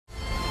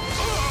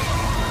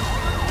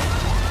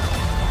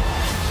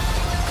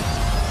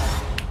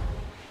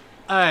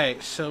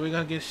Alright, so we're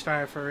gonna get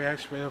started for a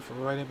reaction video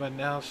for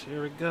anybody else.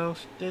 Here we go.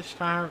 This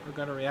time we're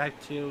gonna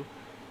react to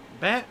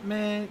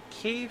Batman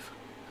Cave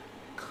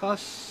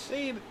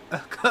Crusader,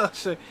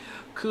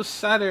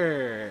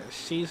 Crusader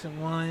Season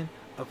 1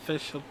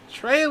 official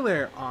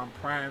trailer on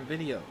Prime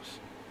Videos.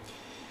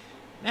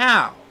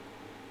 Now,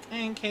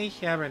 in case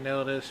you haven't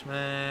noticed,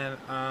 man,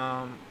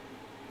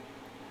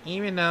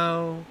 even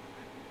though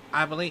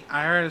I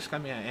heard it's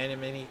gonna be an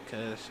anime,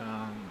 because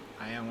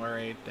I am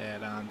worried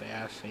that they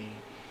actually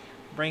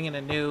bringing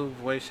a new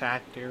voice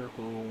actor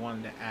who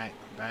wanted to act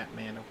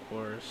Batman, of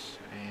course,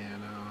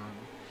 and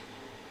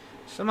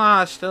somehow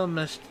I still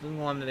missed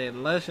one of the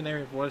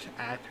legendary voice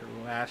actor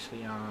who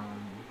actually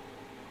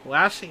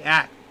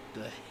act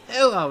the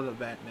hell out of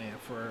Batman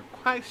for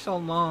quite so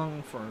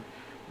long, for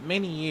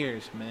many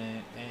years,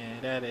 man,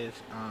 and that is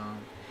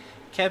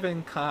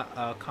Kevin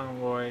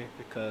Conroy,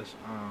 because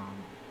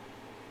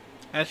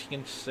as you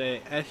can see,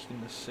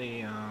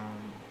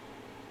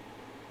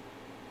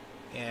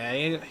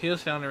 yeah, he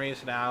was the only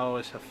reason that I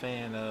was a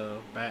fan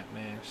of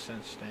Batman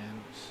since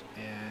then.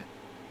 And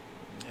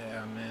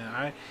yeah,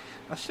 man,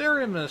 I still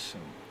really miss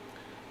him.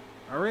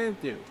 I really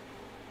do.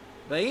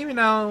 But even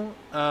though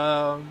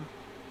I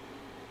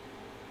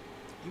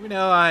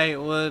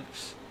would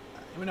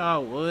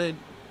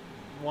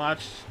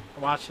watch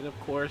it, of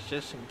course,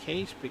 just in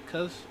case,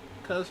 because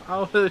I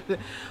was,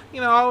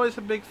 I was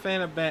a big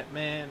fan of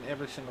Batman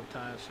every single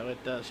time, so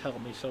it does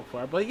help me so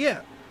far. But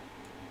yeah.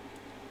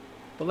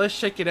 But let's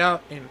check it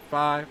out in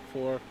 5,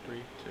 4,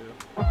 3,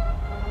 2.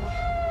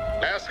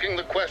 Asking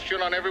the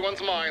question on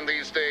everyone's mind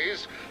these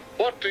days,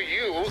 what do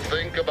you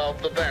think about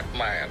the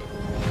Batman?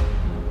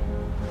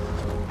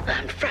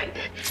 I'm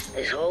frightened.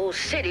 This whole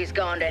city's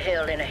gone to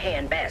hell in a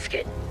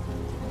handbasket.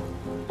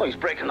 Well, he's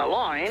breaking the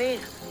law, ain't he?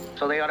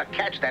 So they ought to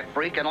catch that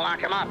freak and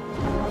lock him up.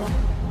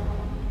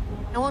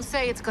 I won't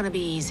say it's gonna be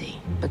easy,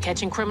 but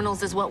catching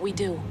criminals is what we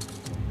do.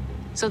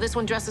 So this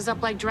one dresses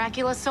up like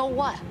Dracula, so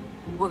what?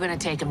 We're gonna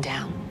take him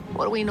down.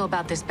 What do we know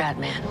about this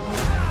Batman?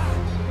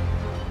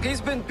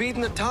 He's been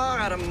beating the tar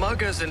out of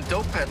muggers and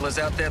dope peddlers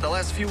out there the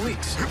last few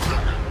weeks.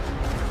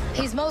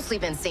 He's mostly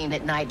been seen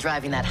at night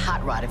driving that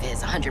hot rod of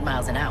his 100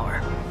 miles an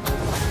hour.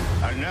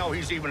 And now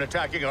he's even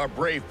attacking our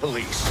brave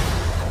police.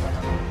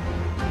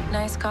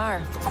 Nice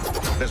car.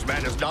 This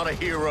man is not a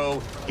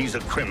hero, he's a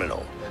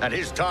criminal. And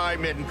his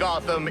time in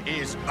Gotham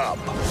is up.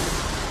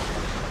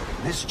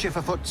 Mischief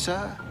afoot,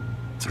 sir?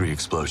 3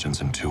 explosions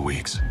in 2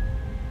 weeks.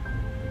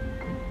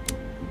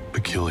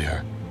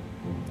 Peculiar.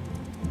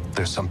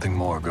 There's something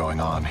more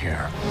going on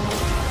here.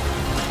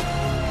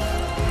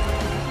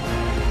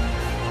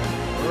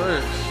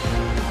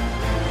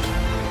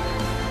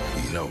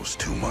 He knows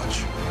too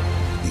much.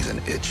 He's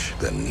an itch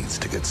that needs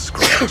to get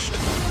scratched.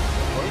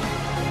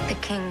 The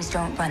kings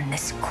don't run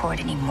this court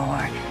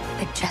anymore.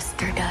 The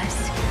jester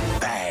does.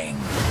 Bang!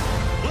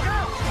 Look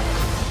out!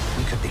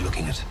 We could be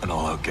looking at An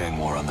all-out gang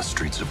war on the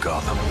streets of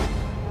Gotham.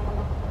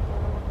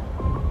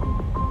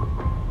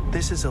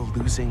 This is a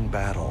losing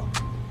battle.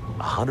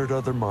 100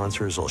 other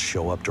monsters will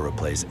show up to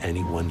replace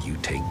anyone you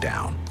take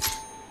down.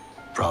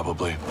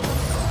 Probably.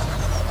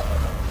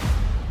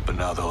 But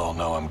now they'll all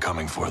know I'm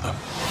coming for them.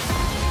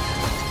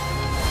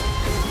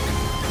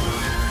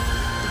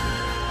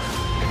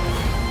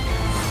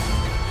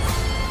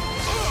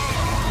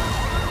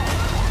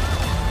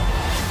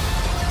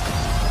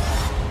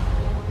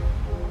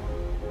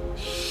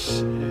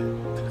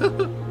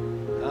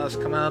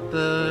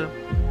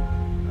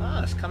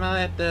 It's come out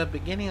at the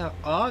beginning of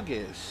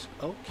August.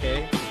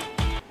 Okay,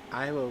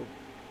 I will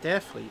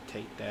definitely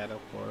take that, of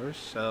course.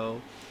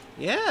 So,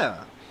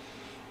 yeah,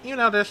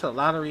 there's a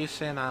lot of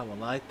reason I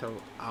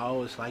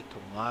always like to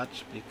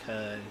watch,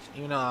 because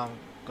I'm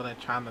gonna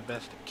try my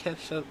best to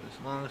catch up as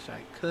long as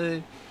I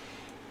could,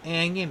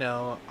 and it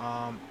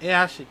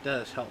actually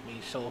does help me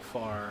so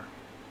far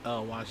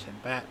watching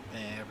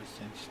Batman ever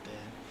since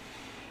then,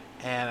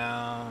 and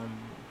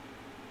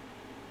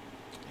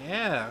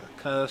yeah,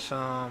 because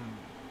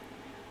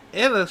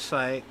it looks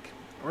like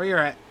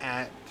we're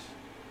at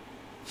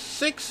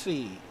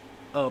 60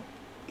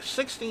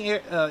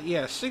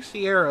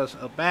 eras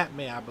of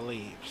Batman, I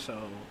believe.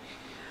 So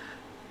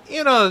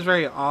it's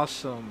very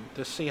awesome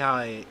to see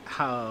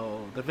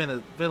how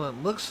the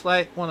villain looks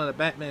like. One of the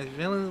Batman's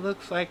villains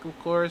looks like, of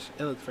course.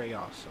 It looks very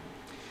awesome.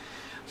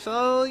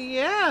 So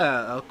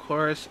yeah, of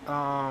course,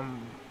 I'll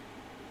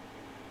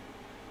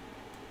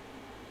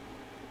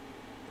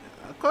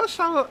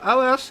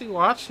actually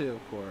watch it,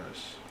 of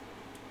course.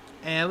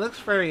 And it looks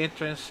very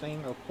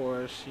interesting, of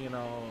course,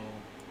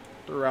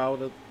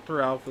 throughout of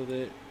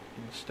it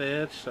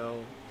instead.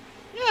 So,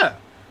 yeah.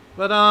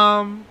 But,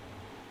 I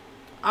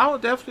will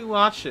definitely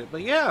watch it.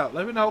 But, yeah,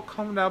 let me know,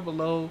 comment down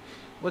below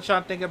what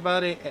y'all think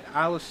about it. And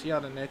I will see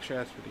y'all in the next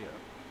video.